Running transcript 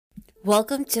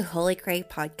Welcome to Holy Cray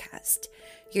Podcast,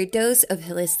 your dose of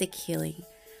holistic healing.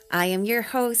 I am your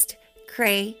host,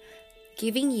 Cray,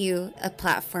 giving you a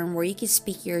platform where you can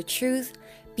speak your truth,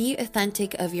 be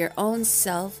authentic of your own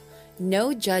self,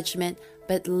 no judgment,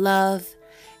 but love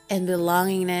and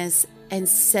belongingness and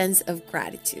sense of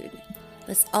gratitude.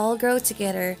 Let's all grow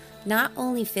together, not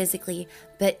only physically,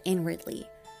 but inwardly.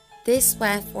 This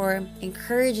platform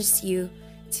encourages you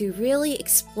to really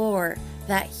explore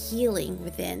that healing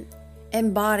within,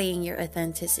 embodying your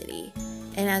authenticity.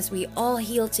 And as we all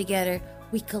heal together,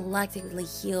 we collectively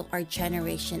heal our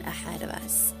generation ahead of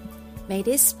us. May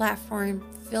this platform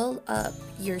fill up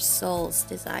your soul's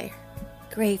desire.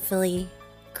 Gratefully,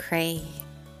 Cray.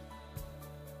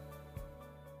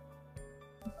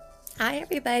 Hi,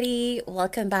 everybody.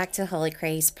 Welcome back to Holy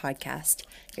Cray's podcast,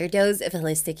 your dose of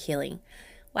holistic healing.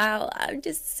 Wow, I'm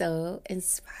just so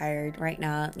inspired right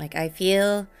now. I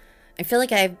feel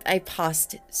like I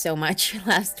paused so much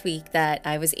last week that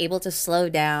I was able to slow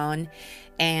down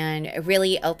and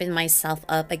really open myself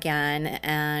up again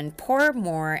and pour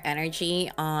more energy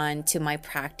onto my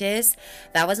practice.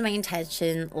 That was my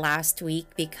intention last week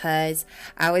because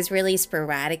I was really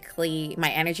sporadically,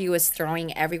 my energy was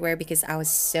throwing everywhere because I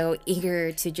was so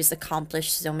eager to just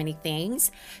accomplish so many things.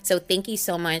 So thank you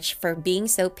so much for being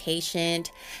so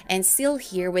patient and still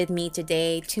here with me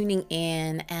today, tuning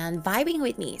in and vibing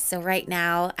with me. So right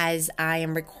now, as I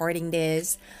am recording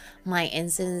this, my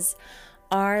incense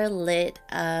are lit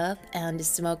up and the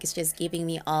smoke is just giving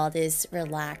me all this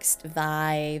relaxed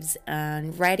vibes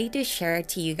and ready to share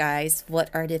to you guys what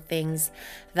are the things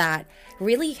that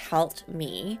really helped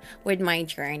me with my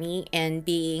journey and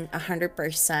being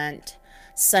 100%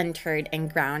 centered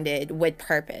and grounded with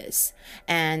purpose.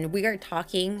 And we're going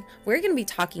to be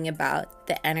talking about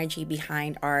the energy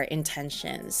behind our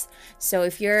intentions. So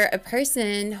if you're a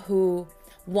person who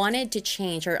wanted to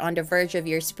change or on the verge of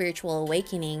your spiritual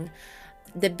awakening,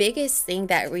 the biggest thing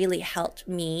that really helped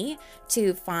me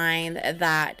to find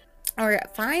that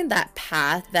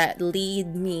path that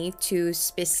lead me to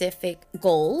specific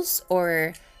goals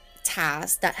or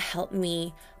tasks that help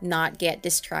me not get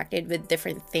distracted with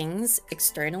different things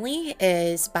externally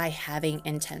is by having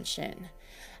intention.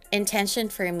 Intention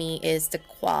for me is the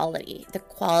quality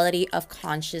of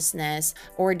consciousness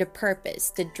or the purpose,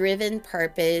 the driven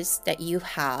purpose that you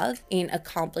have in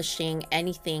accomplishing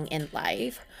anything in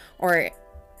life, or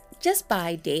just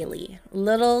by daily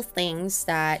little things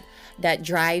that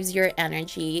drives your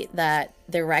energy, that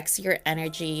directs your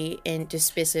energy into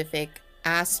specific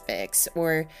aspects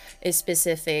or a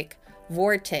specific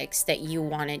vortex that you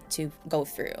wanted to go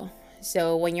through.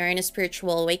 So when you're in a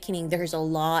spiritual awakening, there's a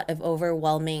lot of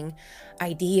overwhelming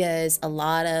ideas, a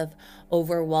lot of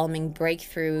overwhelming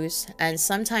breakthroughs, and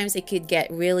sometimes it could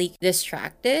get really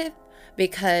distractive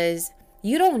because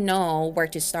you don't know where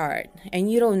to start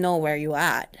and you don't know where you're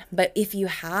at. But if you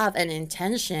have an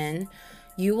intention,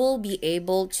 you will be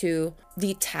able to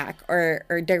detect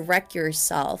or direct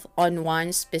yourself on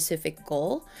one specific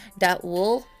goal that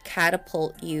will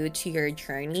catapult you to your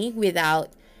journey without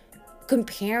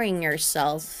comparing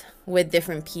yourself with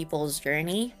different people's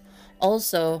journey.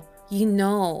 Also, you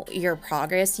know your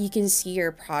progress. You can see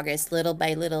your progress little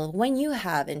by little when you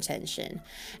have intention.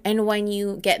 And when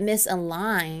you get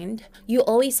misaligned, you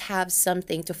always have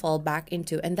something to fall back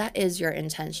into, and that is your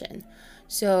intention.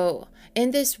 So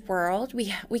in this world,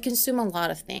 we consume a lot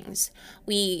of things.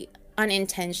 We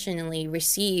unintentionally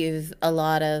receive a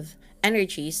lot of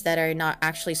energies that are not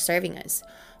actually serving us.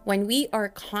 When we are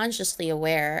consciously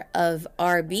aware of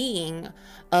our being,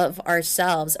 of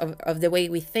ourselves, of the way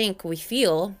we think, we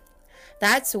feel,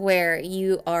 that's where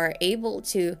you are able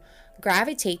to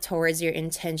gravitate towards your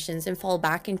intentions and fall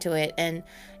back into it and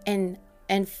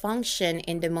function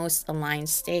in the most aligned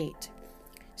state.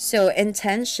 So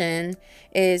intention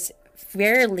is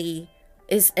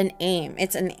an aim.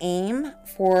 It's an aim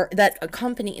for that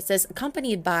it says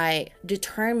accompanied by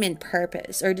determined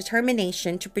purpose or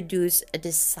determination to produce a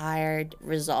desired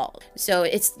result. So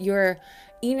it's your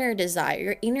inner desire,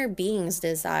 your inner being's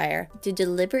desire to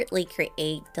deliberately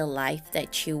create the life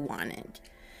that you wanted.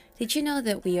 Did you know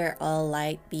that we are all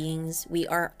light beings? We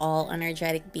are all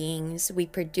energetic beings. We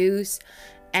produce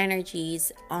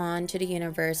energies onto the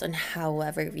universe on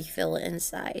however we feel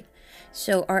inside.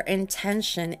 So our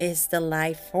intention is the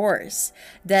life force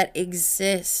that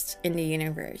exists in the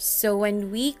universe. So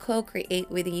when we co-create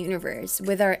with the universe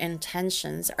with our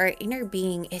intentions, our inner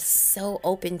being is so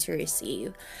open to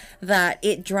receive that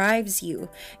it drives you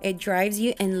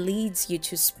and leads you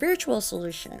to spiritual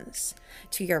solutions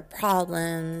to your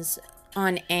problems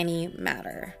on any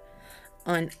matter.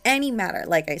 on any matter,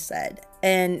 like I said.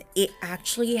 And it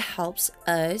actually helps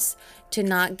us to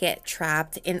not get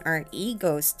trapped in our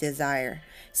ego's desire.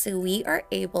 So we are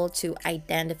able to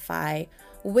identify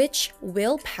which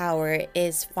willpower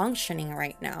is functioning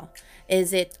right now.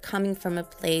 Is it coming from a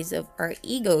place of our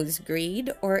ego's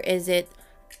greed, or is it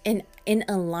in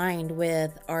aligned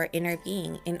with our inner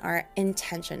being, in our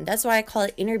intention? That's why I call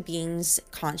it inner being's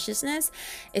consciousness.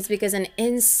 It's because an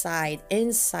inside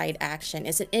action,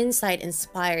 it's an inside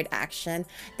inspired action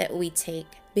that we take,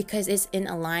 because it's in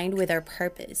aligned with our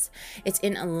purpose. It's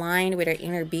in aligned with our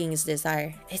inner being's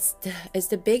desire. It's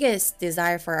the biggest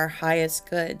desire for our highest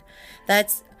good.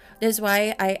 That's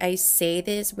why I say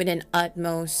this with an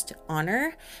utmost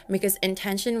honor, because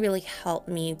intention really helped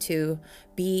me to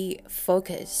be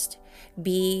focused,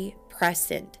 be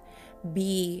present,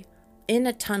 be in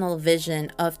a tunnel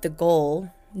vision of the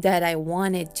goal that I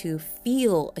wanted to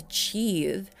feel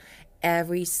achieve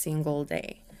every single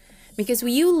day. Because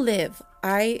when you live,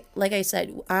 like I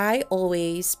said, I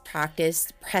always practice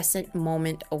present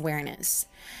moment awareness.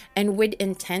 And with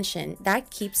intention,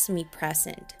 that keeps me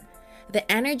present. The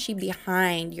energy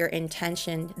behind your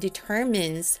intention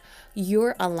determines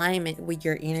your alignment with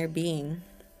your inner being.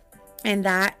 And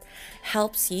that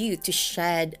helps you to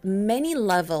shed many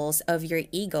levels of your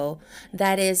ego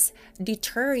that is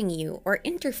deterring you or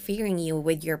interfering you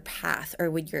with your path or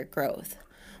with your growth.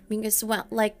 Because, well,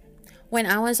 like when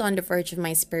I was on the verge of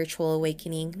my spiritual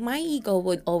awakening, my ego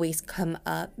would always come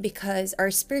up, because our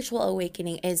spiritual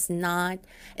awakening is not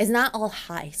all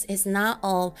highs. It's not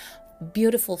all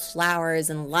beautiful flowers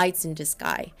and lights in the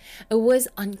sky. It was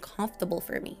uncomfortable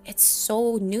for me. It's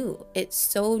so new,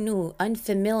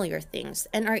 unfamiliar things.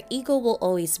 And our ego will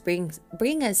always bring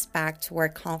us back to our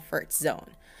comfort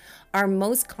zone, our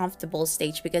most comfortable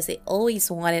stage, because it always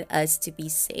wanted us to be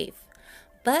safe.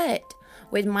 But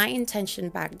with my intention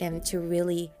back then to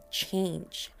really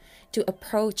change, to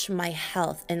approach my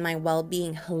health and my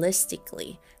well-being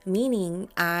holistically, meaning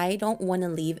I don't want to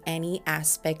leave any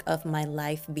aspect of my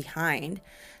life behind.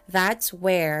 That's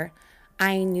where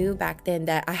I knew back then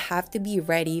that I have to be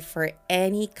ready for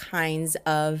any kinds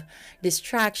of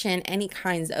distraction, any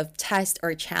kinds of tests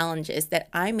or challenges that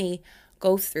I may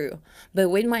go through. But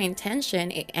with my intention,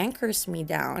 it anchors me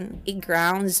down. It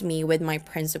grounds me with my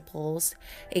principles.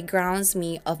 It grounds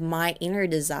me of my inner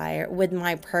desire, with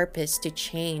my purpose to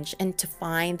change and to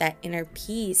find that inner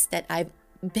peace that I've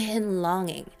been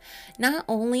longing, not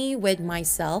only with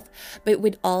myself, but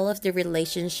with all of the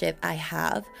relationship I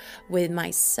have with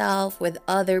myself, with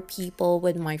other people,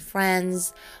 with my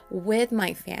friends, with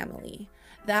my family.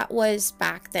 That was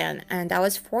back then, and that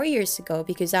was 4 years ago,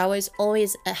 because I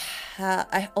always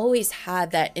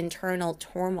had that internal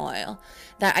turmoil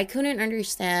that I couldn't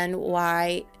understand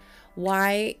why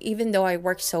even though I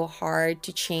worked so hard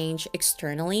to change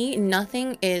externally,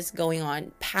 nothing is going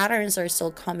on. Patterns are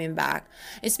still coming back.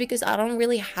 It's because I don't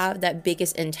really have that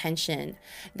biggest intention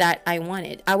that I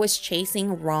wanted. I was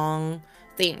chasing wrong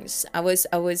things. I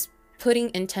was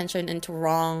putting intention into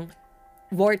wrong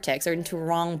vortex or into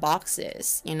wrong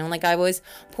boxes, like I was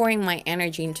pouring my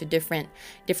energy into different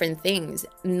things,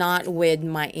 not with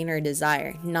my inner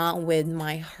desire, not with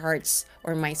my heart's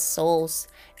or my soul's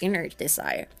inner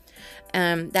desire.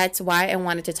 That's why I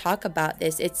wanted to talk about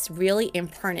this. It's really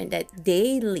important that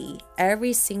daily,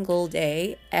 every single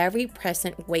day, every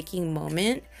present waking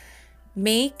moment,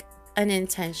 make an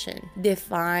intention.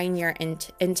 Define your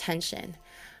intention.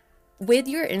 With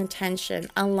your intention,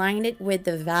 align it with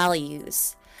the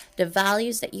values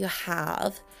that you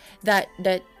have, that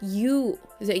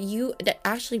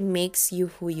actually makes you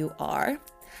who you are,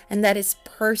 and that is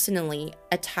personally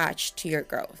attached to your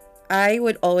growth. I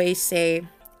would always say,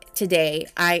 today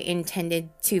I intended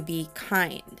to be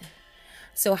kind.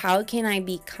 So how can I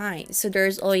be kind? So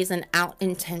there's always an out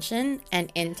intention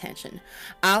and intention.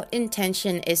 Out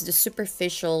intention is the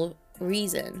superficial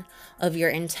reason of your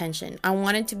intention. I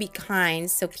wanted to be kind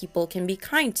so people can be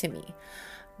kind to me.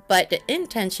 But the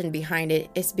intention behind it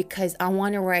is because I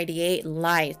want to radiate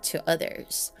light to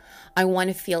others. I want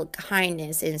to feel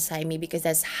kindness inside me, because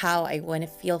that's how I want to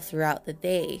feel throughout the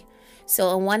day. So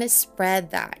I want to spread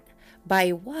that.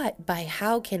 By what? By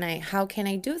how can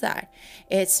I do that?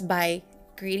 It's by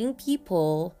greeting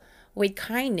people with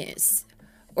kindness,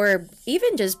 or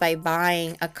even just by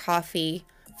buying a coffee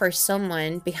for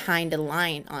someone behind the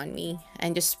line on me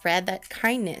and just spread that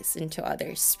kindness into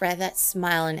others, spread that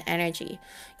smile and energy.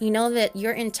 You know that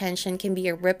your intention can be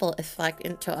a ripple effect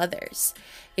into others.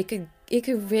 It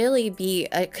could really be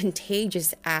a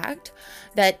contagious act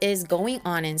that is going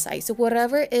on inside. So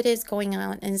whatever it is going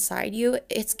on inside you,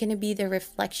 it's going to be the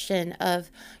reflection of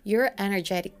your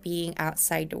energetic being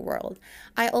outside the world.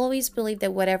 I always believe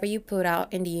that whatever you put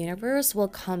out in the universe will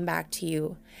come back to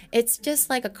you. It's just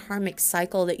like a karmic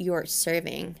cycle that you are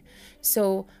serving.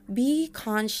 So be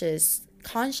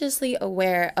consciously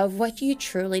aware of what you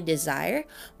truly desire.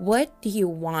 What do you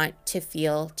want to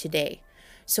feel today?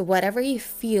 So, whatever you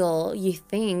feel, you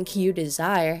think you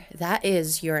desire, that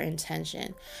is your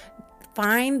intention.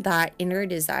 Find that inner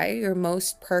desire, your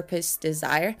most purpose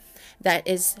desire, that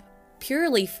is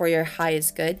purely for your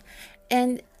highest good,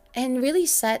 and really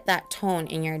set that tone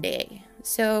in your day.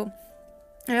 So,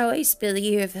 I always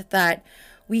believe that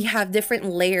we have different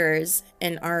layers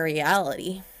in our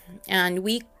reality, and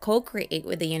we co-create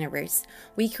with the universe.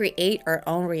 We create our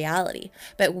own reality,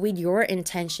 but with your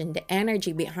intention, the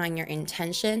energy behind your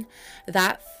intention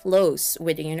that flows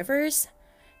with the universe,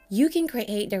 you can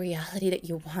create the reality that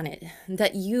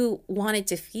you wanted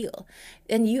to feel.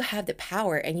 And you have the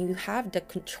power and you have the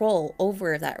control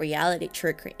over that reality that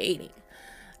you're creating.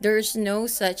 There's no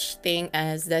such thing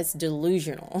as that's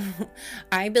delusional.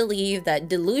 I believe that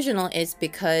delusional is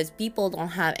because people don't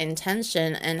have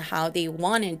intention and how they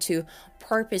wanted to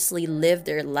purposely live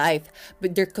their life,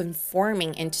 but they're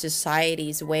conforming into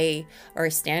society's way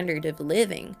or standard of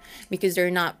living because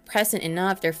they're not present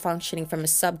enough. They're functioning from a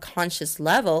subconscious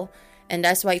level, and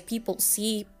that's why people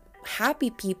see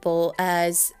happy people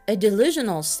as a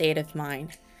delusional state of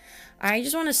mind. I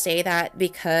just want to say that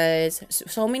because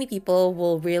so many people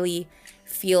will really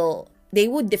feel they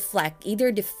would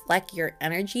either deflect your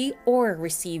energy or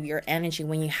receive your energy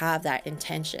when you have that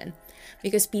intention.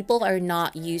 Because people are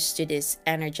not used to this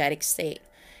energetic state.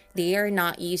 They are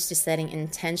not used to setting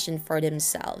intention for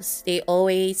themselves. They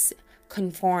always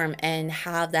conform and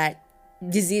have that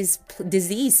disease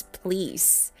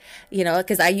please,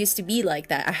 because I used to be like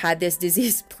that. I had this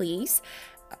disease please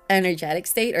energetic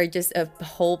state, or just a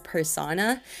whole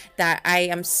persona, that I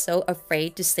am so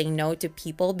afraid to say no to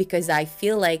people because I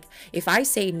feel like if I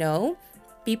say no,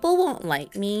 people won't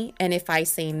like me, and if I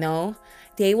say no,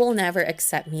 they will never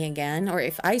accept me again, or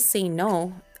if I say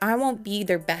no, I won't be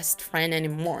their best friend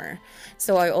anymore.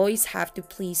 So I always have to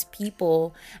please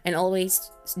people and always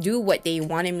do what they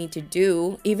wanted me to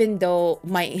do, even though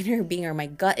my inner being or my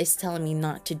gut is telling me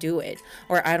not to do it,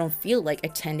 or I don't feel like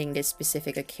attending this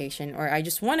specific occasion, or I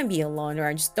just want to be alone, or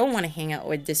I just don't want to hang out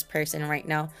with this person right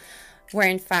now. Where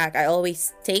in fact, I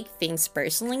always take things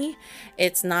personally.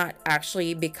 It's not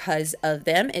actually because of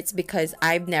them. It's because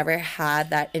I've never had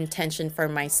that intention for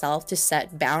myself to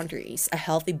set boundaries, a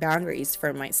healthy boundaries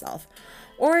for myself.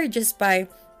 Or just by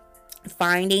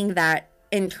finding that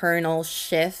internal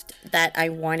shift that I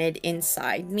wanted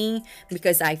inside me,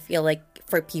 because I feel like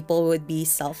for people would be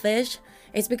selfish.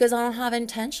 It's because I don't have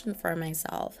intention for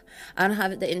myself. I don't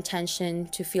have the intention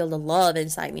to feel the love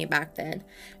inside me back then.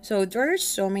 So there are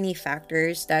so many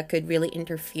factors that could really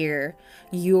interfere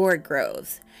your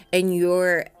growth and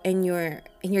your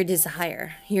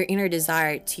desire, your inner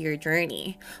desire to your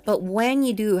journey. But when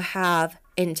you do have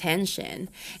intention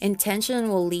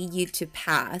will lead you to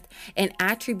path and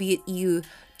attribute you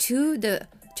to the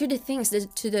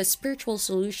spiritual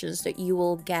solutions that you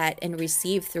will get and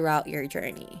receive throughout your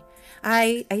journey.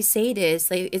 I say this,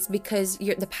 like, it's because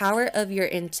the power of your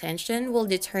intention will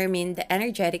determine the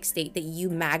energetic state that you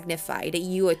magnify, that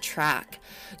you attract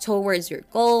towards your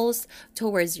goals,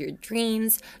 towards your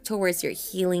dreams, towards your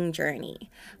healing journey.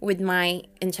 With my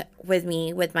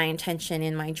intention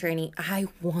in my journey, I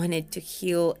wanted to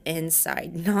heal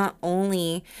inside, not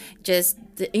only just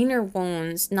the inner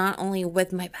wounds, not only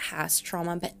with my past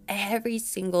trauma, but every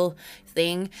single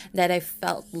thing that I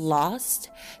felt lost,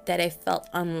 that I felt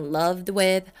unloved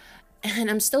with, and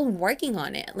I'm still working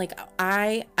on it. Like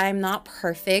I'm not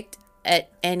perfect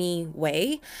at any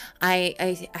way.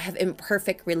 I have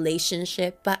imperfect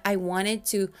relationship, but I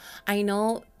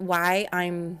know why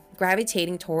I'm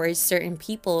gravitating towards certain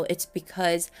people. It's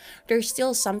because there's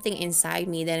still something inside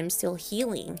me that I'm still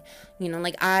healing.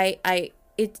 Like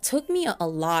it took me a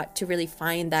lot to really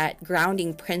find that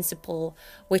grounding principle,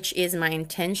 which is my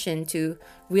intention to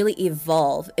really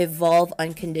evolve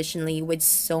unconditionally with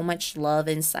so much love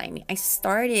inside me. I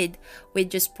started with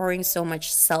just pouring so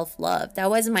much self-love. That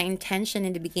was my intention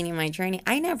in the beginning of my journey.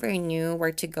 I never knew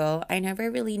where to go. I never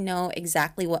really know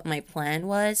exactly what my plan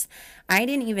was. I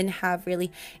didn't even have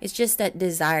really, it's just that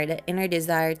desire, that inner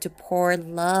desire to pour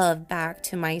love back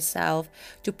to myself,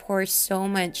 to pour so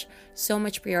much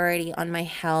priority on my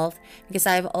health, because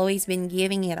I've always been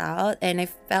giving it out, and I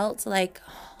felt like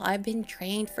I've been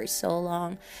drained for so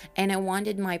long and I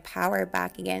wanted my power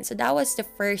back again. So that was the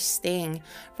first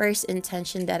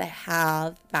intention that I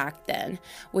have back then,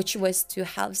 which was to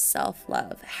have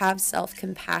self-love, have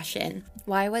self-compassion.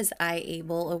 Why was I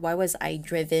able, or why was I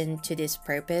driven to this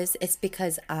purpose? It's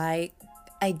because I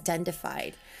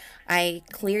identified, I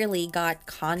clearly got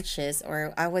conscious,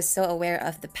 or I was so aware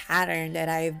of the pattern that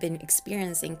I've been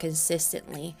experiencing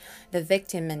consistently, the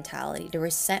victim mentality, the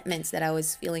resentments that I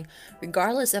was feeling,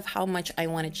 regardless of how much I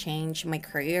want to change my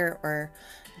career or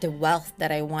the wealth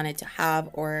that I wanted to have,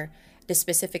 or the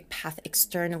specific path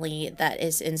externally that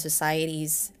is in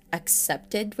society's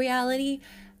accepted reality.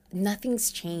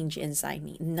 Nothing's changed inside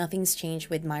me. Nothing's changed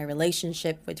with my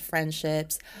relationship, with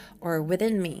friendships, or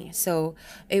within me. So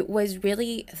it was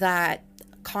really that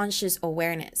conscious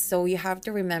awareness. So you have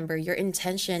to remember, your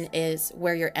intention is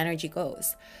where your energy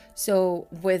goes. So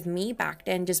with me back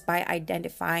then, just by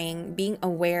identifying, being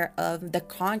aware of the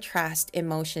contrast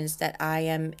emotions that I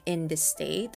am in the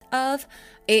state of,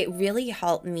 it really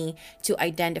helped me to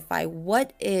identify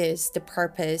what is the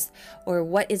purpose, or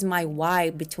what is my why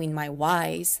between my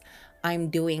whys. I'm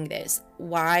doing this.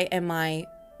 Why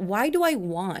do I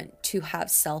want to have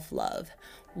self-love?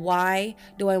 Why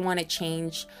do I want to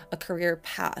change a career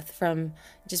path from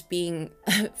just being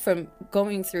from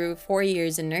going through 4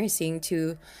 years in nursing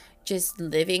to just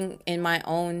living in my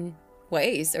own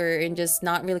ways, or in just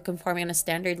not really conforming on a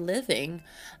standard living?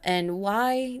 And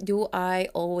why do I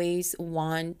always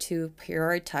want to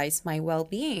prioritize my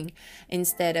well-being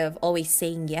instead of always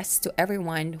saying yes to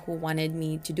everyone who wanted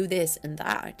me to do this and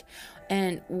that?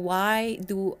 And why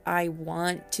do I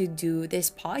want to do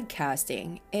this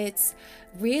podcasting? It's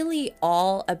really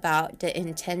all about the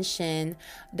intention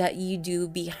that you do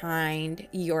behind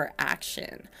your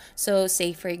action. So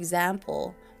say, for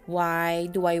example, why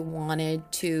do I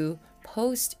wanted to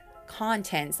post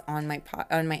contents on my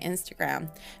Instagram?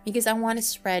 Because I want to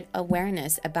spread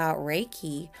awareness about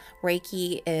Reiki.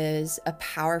 Reiki is a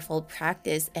powerful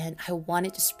practice, and I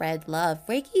wanted to spread love.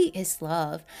 Reiki is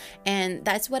love, and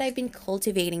that's what I've been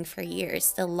cultivating for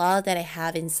years, the love that I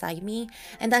have inside me.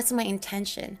 And that's my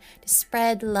intention, to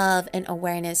spread love and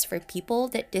awareness for people,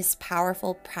 that this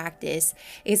powerful practice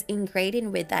is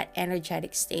ingrained with that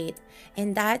energetic state.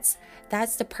 And that's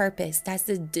the purpose, that's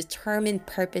the determined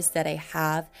purpose that I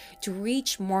have, to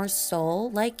reach more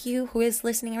soul like you who is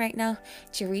listening right now,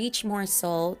 to reach more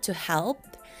soul, to help,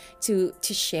 to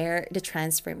share the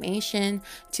transformation,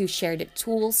 to share the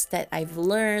tools that I've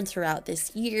learned throughout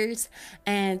these years,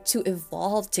 and to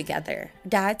evolve together.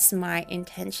 That's my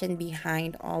intention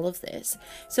behind all of this.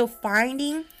 So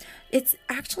it's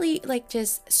actually like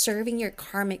just serving your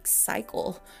karmic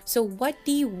cycle. So what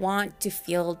do you want to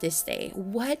feel this day?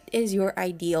 What is your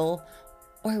ideal?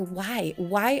 Or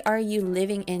why are you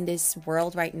living in this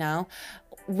world right now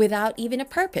without even a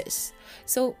purpose?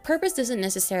 So purpose doesn't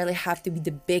necessarily have to be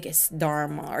the biggest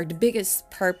dharma, or the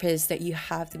biggest purpose that you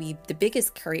have to be the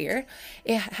biggest career.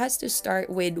 It has to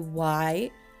start with, why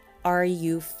are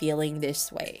you feeling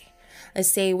this way? Let's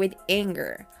say with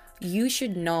anger, you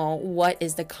should know what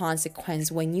is the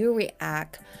consequence when you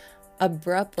react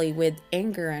abruptly with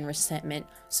anger and resentment.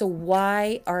 So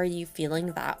why are you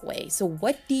feeling that way? So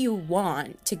what do you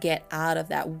want to get out of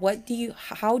that?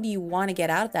 How do you want to get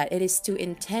out of that? It is to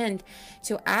intend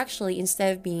to actually,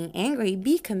 instead of being angry,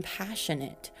 be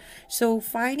compassionate. So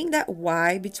finding that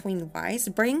why between whys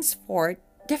brings forth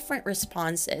different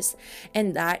responses,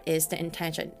 and that is the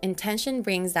intention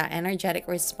brings that energetic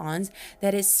response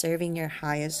that is serving your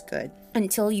highest good,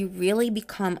 until you really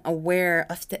become aware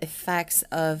of the effects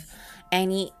of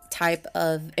any type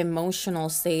of emotional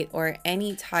state or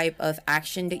any type of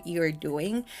action that you're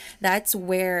doing. That's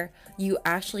where you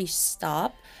actually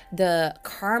stop the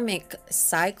karmic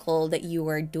cycle that you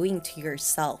are doing to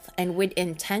yourself. And with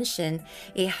intention,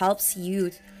 it helps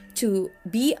you to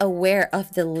be aware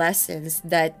of the lessons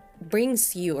that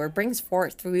brings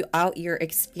forth throughout your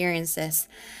experiences,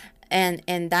 and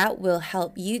that will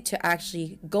help you to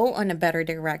actually go on a better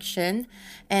direction,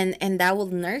 and that will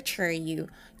nurture you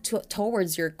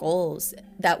towards your goals,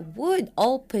 that would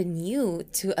open you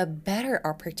to a better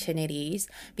opportunities,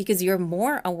 because you're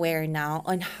more aware now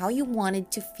on how you wanted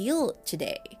to feel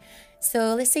today.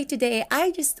 So let's say today I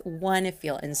just want to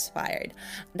feel inspired.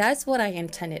 That's what I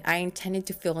intended. I intended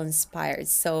to feel inspired.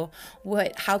 So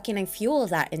how can I fuel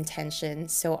that intention?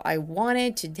 So I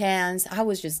wanted to dance. I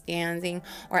was just dancing,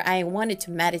 or I wanted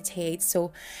to meditate.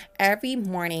 So every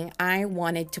morning I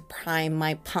wanted to prime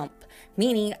my pump.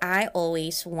 Meaning, I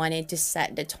always wanted to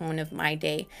set the tone of my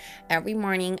day. Every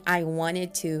morning, I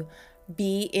wanted to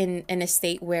be in a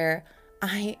state where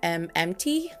I am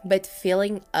empty but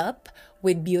filling up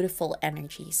with beautiful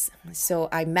energies. So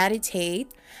I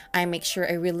meditate, I make sure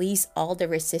I release all the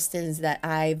resistance that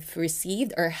I've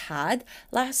received or had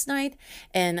last night,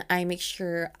 and I make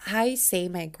sure I say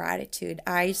my gratitude.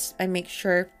 I make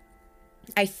sure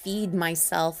I feed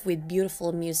myself with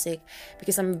beautiful music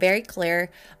because I'm a very clear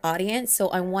audience. So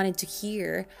I wanted to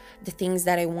hear the things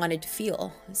that I wanted to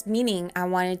feel. Meaning, I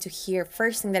wanted to hear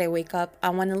first thing that I wake up,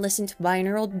 I want to listen to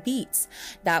binaural beats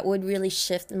that would really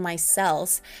shift my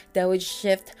cells, that would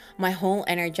shift my whole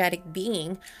energetic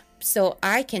being. So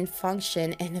I can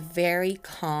function in a very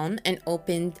calm and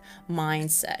open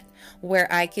mindset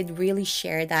where I could really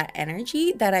share that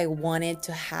energy that I wanted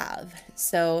to have.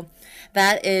 So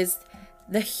that is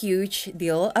the huge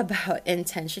deal about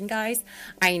intention, guys.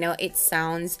 I know it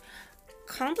sounds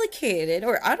complicated,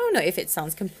 or I don't know if it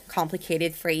sounds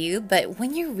complicated for you, but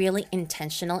when you're really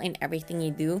intentional in everything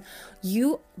you do,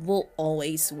 you will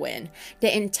always win.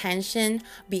 The intention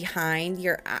behind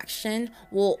your action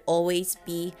will always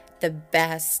be the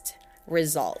best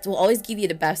result, will always give you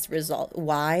the best result.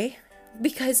 Why?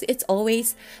 Because it's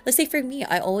always, let's say for me,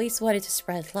 I always wanted to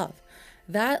spread love.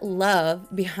 That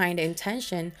love behind the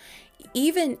intention,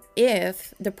 even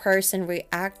if the person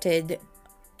reacted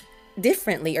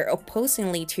differently or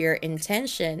opposingly to your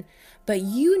intention, but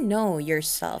you know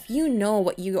yourself, you know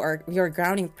what your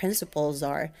grounding principles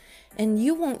are, and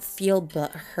you won't feel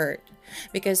hurt,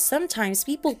 because sometimes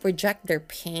people project their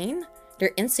pain,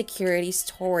 their insecurities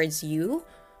towards you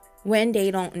when they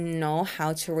don't know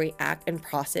how to react and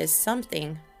process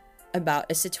something about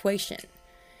a situation.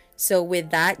 So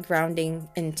with that grounding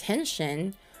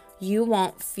intention, you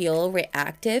won't feel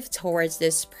reactive towards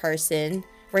this person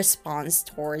response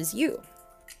towards you.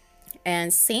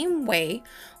 And same way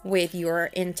with your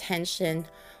intention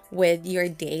with your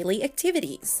daily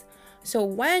activities. So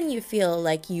when you feel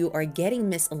like you are getting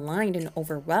misaligned and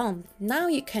overwhelmed, now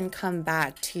you can come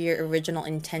back to your original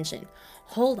intention.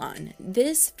 Hold on,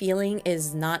 this feeling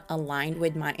is not aligned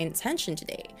with my intention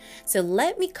today. So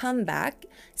let me come back,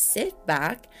 sit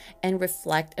back, and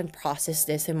reflect and process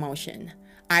this emotion.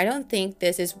 I don't think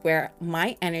this is where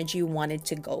my energy wanted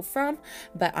to go from,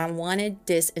 but I wanted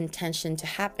this intention to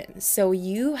happen. So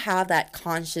you have that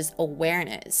conscious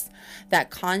awareness, that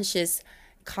conscious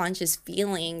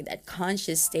feeling, that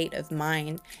conscious state of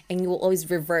mind, and you will always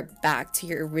revert back to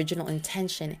your original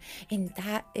intention. And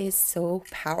that is so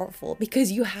powerful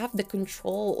because you have the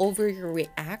control over your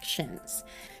reactions.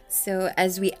 So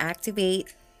as we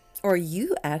activate, or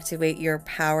you activate, your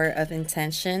power of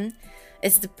intention,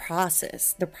 it's the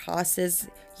process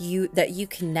that you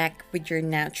connect with your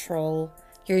natural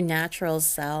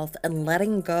self, and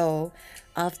letting go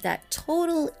of that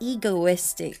total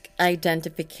egoistic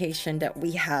identification that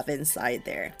we have inside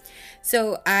there.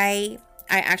 So I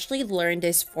actually learned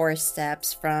these 4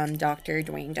 steps from Dr.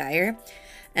 Dwayne Dyer.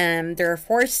 There are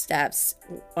 4 steps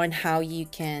on how you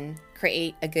can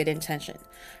create a good intention.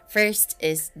 First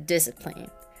is discipline.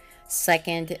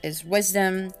 Second is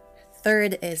wisdom.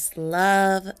 Third is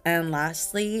love. And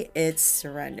lastly, it's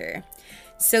surrender.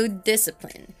 So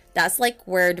discipline, that's like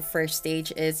where the first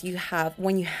stage is.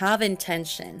 When you have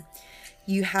intention,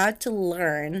 you have to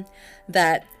learn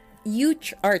that you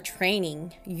are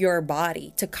training your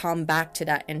body to come back to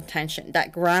that intention,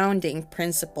 that grounding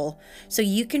principle, so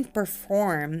you can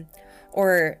perform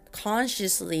or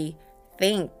consciously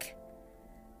think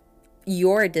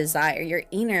your desire, your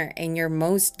inner and your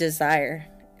most desire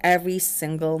every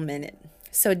single minute.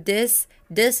 So this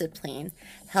discipline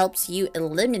helps you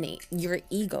eliminate your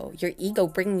ego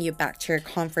bringing you back to your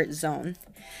comfort zone,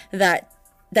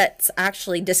 that's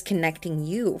actually disconnecting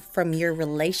you from your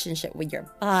relationship with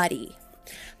your body,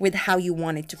 with how you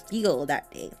wanted to feel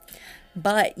that day.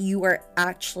 But you are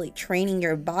actually training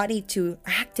your body to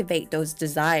activate those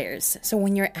desires. So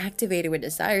when you're activated with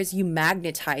desires, you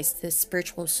magnetize the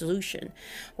spiritual solution,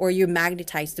 or you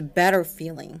magnetize the better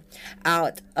feeling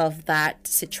out of that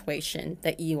situation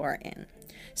that you are in.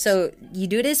 So you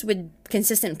do this with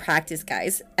consistent practice,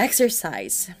 guys.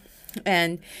 Exercise.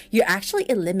 And you actually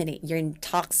eliminate your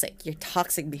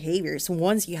toxic behaviors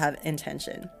once you have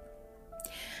intention.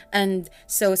 And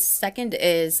so, second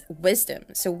is wisdom.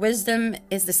 So, wisdom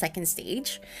is the second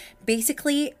stage.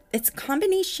 Basically, it's a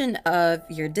combination of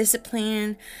your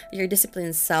disciplined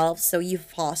self. So, you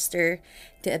foster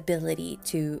the ability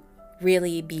to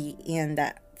really be in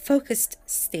that focused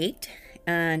state,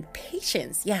 and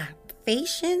patience. Yeah,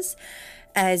 patience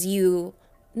as you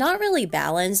not really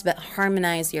balance, but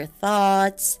harmonize your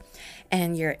thoughts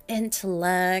and your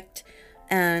intellect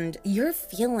and your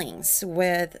feelings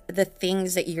with the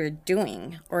things that you're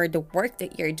doing or the work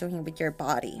that you're doing with your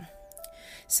body.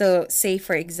 So, say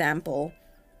for example,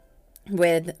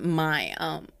 with my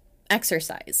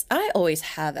exercise, I always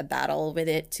have a battle with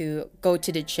it to go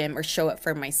to the gym or show up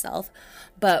for myself.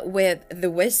 But with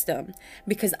the wisdom,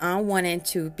 because I wanted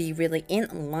to be really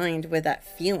in line with that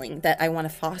feeling that I want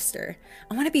to foster,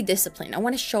 I want to be disciplined. I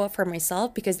want to show up for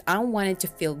myself because I wanted to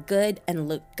feel good and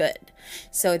look good.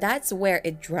 So that's where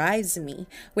it drives me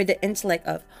with the intellect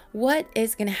of what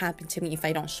is going to happen to me if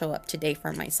I don't show up today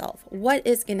for myself? What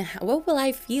will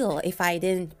I feel if I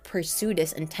didn't pursue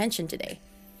this intention today?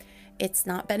 It's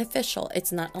not beneficial.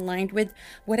 It's not aligned with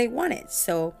what I wanted.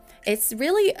 So it's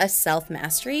really a self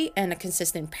mastery and a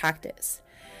consistent practice.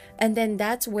 And then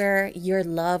that's where your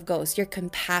love goes, your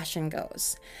compassion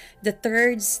goes. The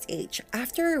third stage,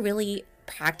 after really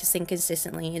practicing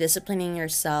consistently, disciplining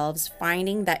yourselves,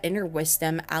 finding that inner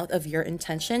wisdom out of your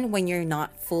intention when you're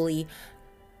not fully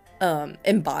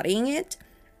embodying it,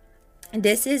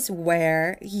 this is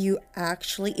where you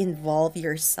actually involve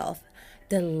yourself,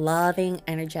 the loving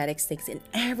energetic stakes in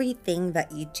everything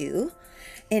that you do,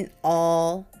 in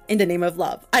the name of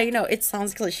love. I know it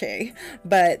sounds cliche,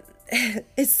 but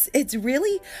it's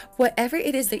really whatever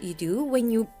it is that you do, when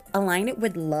you align it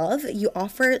with love, you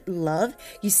offer love,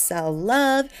 you sell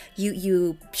love,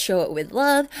 you show it with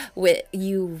love, with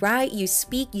you write, you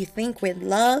speak, you think with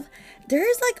love.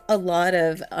 There's like a lot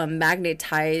of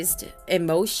magnetized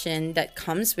emotion that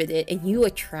comes with it, and you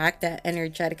attract that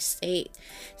energetic state.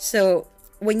 So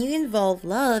when you involve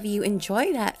love, you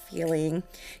enjoy that feeling.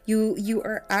 You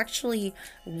are actually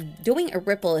doing a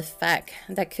ripple effect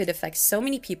that could affect so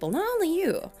many people, not only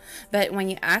you, but when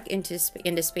you act in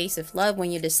the space of love,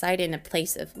 when you decide in a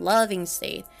place of loving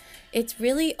state, it's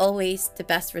really always the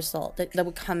best result that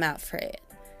will come out for it.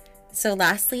 So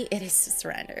lastly, it is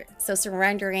surrender. So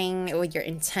surrendering with your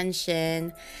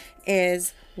intention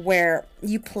is where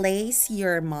you place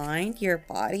your mind, your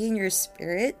body, and your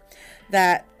spirit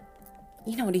that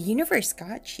the universe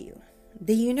got you.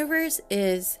 The universe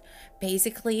is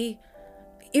basically,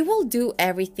 it will do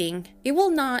everything. It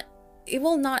will not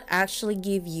actually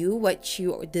give you what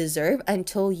you deserve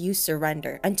until you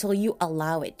surrender, until you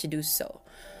allow it to do so.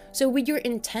 So with your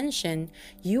intention,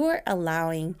 you are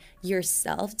allowing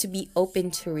yourself to be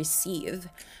open to receive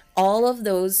all of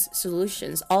those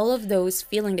solutions, all of those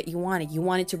feeling that you wanted. You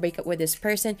wanted to break up with this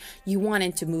person. You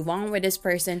wanted to move on with this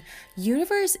person.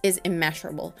 Universe is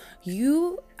immeasurable.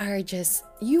 You are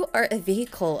a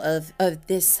vehicle of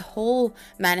this whole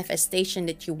manifestation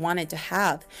that you wanted to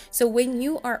have. So when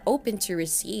you are open to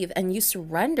receive and you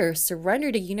surrender,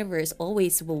 the universe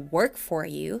always will work for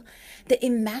you. The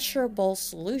immeasurable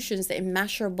solutions, the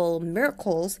immeasurable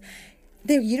miracles,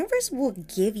 the universe will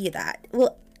give you that.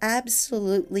 Will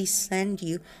absolutely send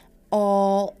you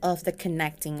all of the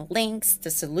connecting links,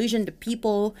 the solution, the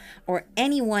people, or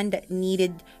anyone that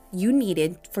you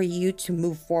needed for you to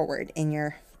move forward in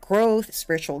your growth,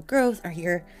 spiritual growth,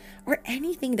 or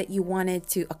anything that you wanted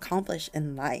to accomplish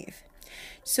in life.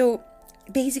 So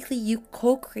basically, you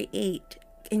co-create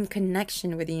in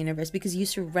connection with the universe because you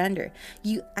surrender.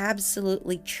 You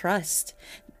absolutely trust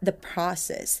the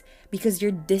process because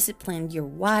you're disciplined, you're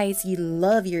wise, you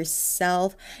love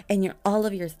yourself, and all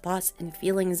of your thoughts and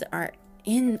feelings are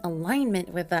in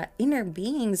alignment with that inner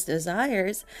being's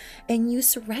desires, and you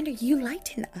surrender, you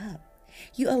lighten up.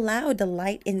 You allow the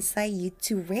light inside you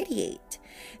to radiate.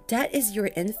 That is your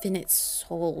infinite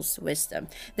soul's wisdom.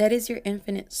 That is your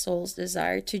infinite soul's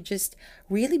desire to just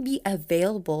really be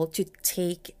available to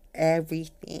take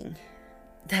everything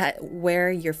that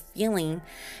where you're feeling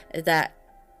that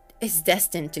is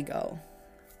destined to go.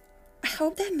 I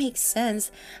hope that makes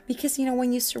sense because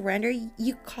when you surrender,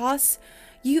 it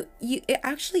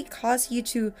actually causes you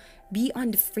to be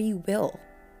on the free will.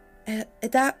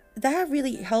 That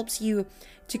really helps you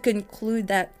to conclude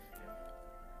that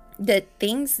the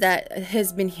things that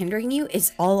has been hindering you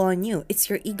is all on you.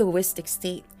 It's your egoistic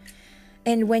state.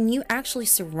 And when you actually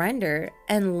surrender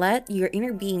and let your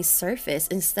inner being surface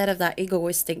instead of that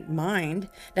egoistic mind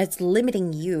that's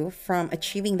limiting you from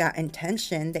achieving that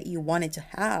intention that you wanted to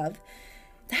have,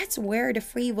 that's where the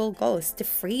free will goes, the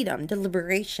freedom, the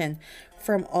liberation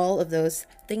from all of those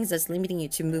things that's limiting you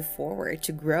to move forward,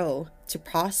 to grow, to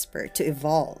prosper, to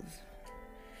evolve.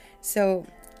 So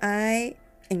I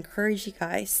encourage you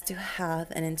guys to have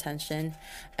an intention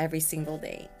every single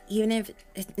day. Even if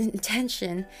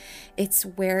intention, it's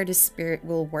where the spirit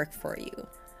will work for you.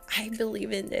 I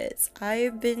believe in this.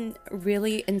 I've been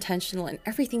really intentional in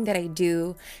everything that I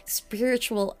do,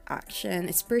 spiritual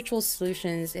action, spiritual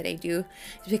solutions that I do,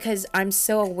 because I'm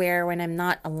so aware when I'm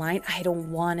not aligned, I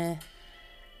don't want to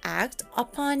act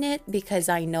upon it because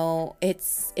I know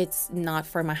it's not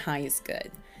for my highest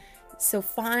good. So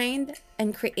find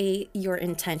and create your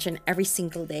intention every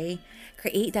single day.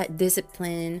 Create that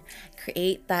discipline,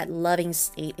 create that loving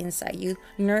state inside you,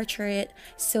 nurture it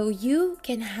so you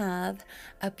can have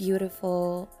a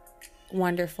beautiful,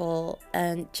 wonderful,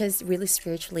 and just really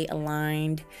spiritually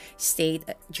aligned state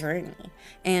journey,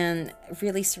 and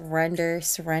really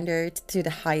surrender to the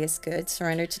highest good,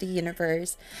 surrender to the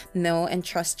universe. Know and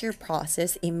trust your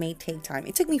process. It may take time.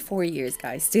 It took me 4 years,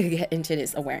 guys, to get into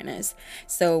this awareness.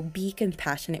 So be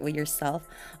compassionate with yourself.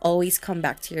 Always come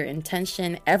back to your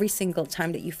intention. Every single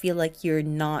time that you feel like you're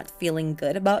not feeling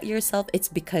good about yourself, it's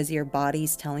because your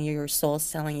body's telling you, your soul's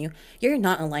telling you, you're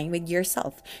not aligned with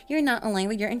yourself. You're not aligned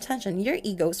with your intention. Your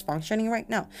ego's functioning right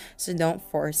now. So don't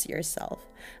force yourself.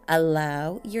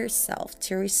 Allow yourself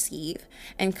to receive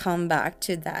and come back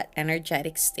to that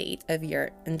energetic state of your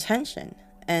intention.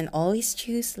 And always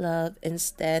choose love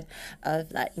instead of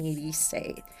that needy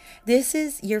state. This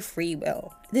is your free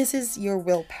will. This is your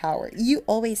willpower. You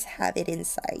always have it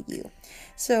inside you.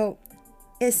 So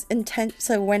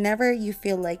so whenever you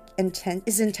feel like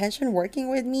is intention working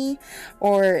with me,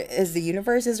 or is the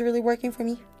universe is really working for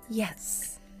me?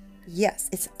 Yes,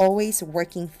 it's always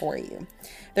working for you.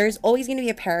 There's always going to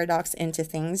be a paradox into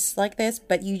things like this,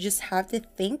 but you just have to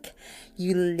think,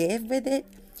 you live with it,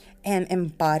 and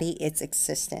embody its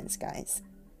existence, guys.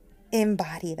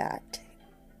 Embody that.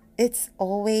 It's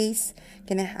always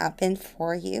going to happen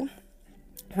for you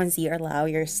once you allow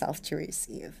yourself to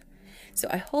receive. So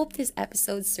I hope this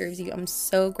episode serves you. I'm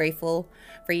so grateful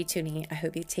for you tuning in. I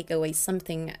hope you take away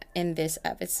something in this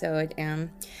episode, and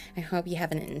I hope you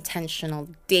have an intentional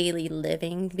daily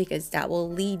living, because that will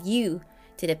lead you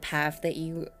to the path that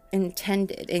you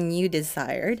intended and you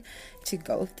desired to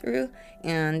go through.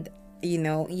 And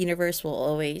universe will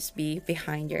always be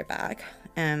behind your back,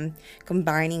 and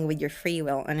combining with your free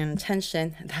will and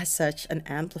intention, that's such an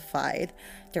amplified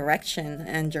direction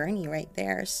and journey right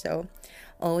there. So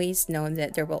always know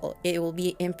that it will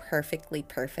be imperfectly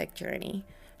perfect journey.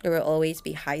 There will always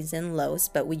be highs and lows,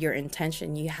 but with your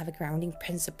intention, you have a grounding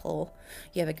principle,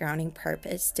 you have a grounding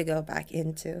purpose to go back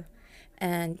into,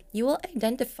 and you will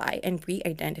identify and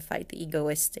re-identify the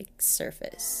egoistic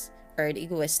surface, or the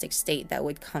egoistic state that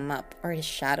would come up, or the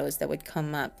shadows that would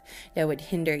come up that would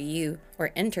hinder you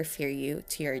or interfere you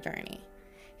to your journey.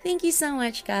 Thank you so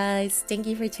much, guys. Thank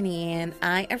you for tuning in.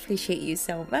 I appreciate you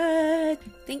so much.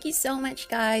 Thank you so much,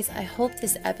 guys. I hope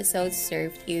this episode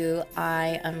served you.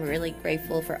 I am really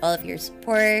grateful for all of your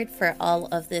support, for all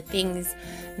of the things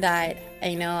that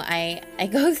I know I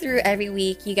go through every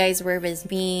week. You guys were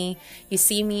with me. You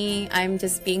see me. I'm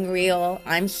just being real.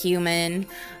 I'm human.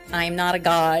 I'm not a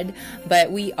god,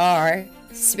 but we are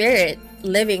spirit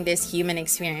living this human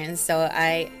experience. So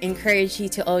I encourage you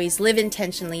to always live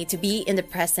intentionally, to be in the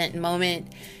present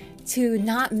moment, to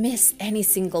not miss any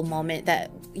single moment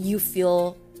that you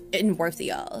feel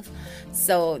unworthy of.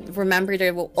 So remember,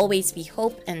 there will always be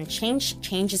hope, and change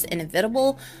is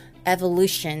inevitable.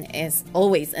 Evolution is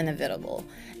always inevitable,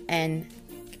 and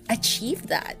achieve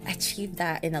that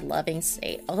in a loving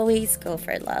state. Always go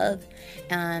for love.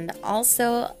 And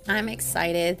also, I'm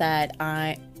excited that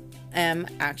I am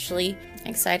actually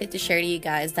excited to share to you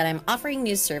guys that I'm offering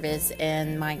new service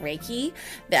in my Reiki.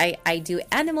 I do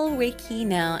animal Reiki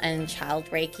now and child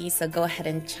Reiki, so go ahead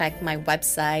and check my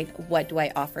website. What do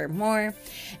I offer more?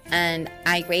 And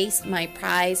I raised my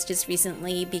price just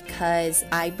recently because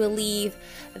I believe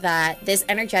that this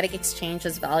energetic exchange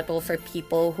is valuable for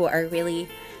people who are really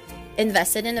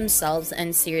invested in themselves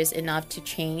and serious enough to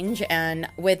change. And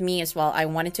with me as well, I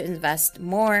wanted to invest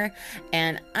more,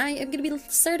 and I am going to be a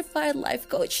certified life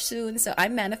coach soon, so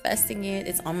I'm manifesting it.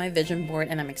 It's on my vision board,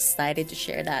 and I'm excited to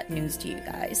share that news to you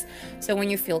guys. So when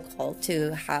you feel called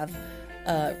to have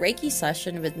a Reiki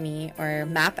session with me or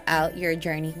map out your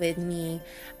journey with me,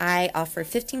 I offer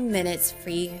 15 minutes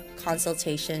free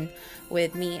consultation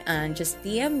with me, and just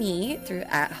DM me through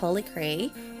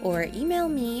 @holycray or email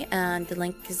me, and the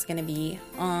link is going to be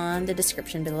on the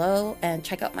description below. And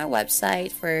check out my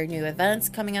website for new events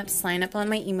coming up. Sign up on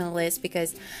my email list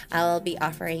because I'll be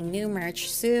offering new merch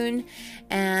soon.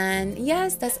 And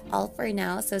yes, that's all for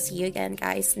now. So see you again,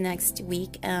 guys, next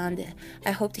week, and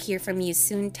I hope to hear from you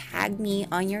soon. Tag me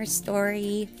on your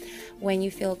story when you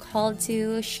feel called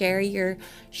to. Share your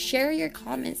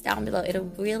comments down below. It'll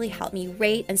really help me.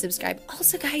 Rate and subscribe.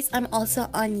 Also, guys, I'm also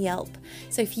on Yelp,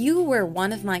 so if you were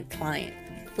one of my clients,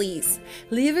 please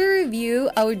leave a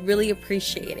review. I would really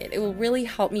appreciate it. It will really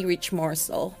help me reach more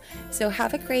souls. So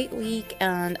have a great week,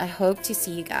 and I hope to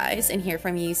see you guys and hear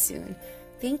from you soon.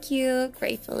 Thank you.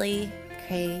 Gratefully,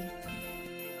 Cray.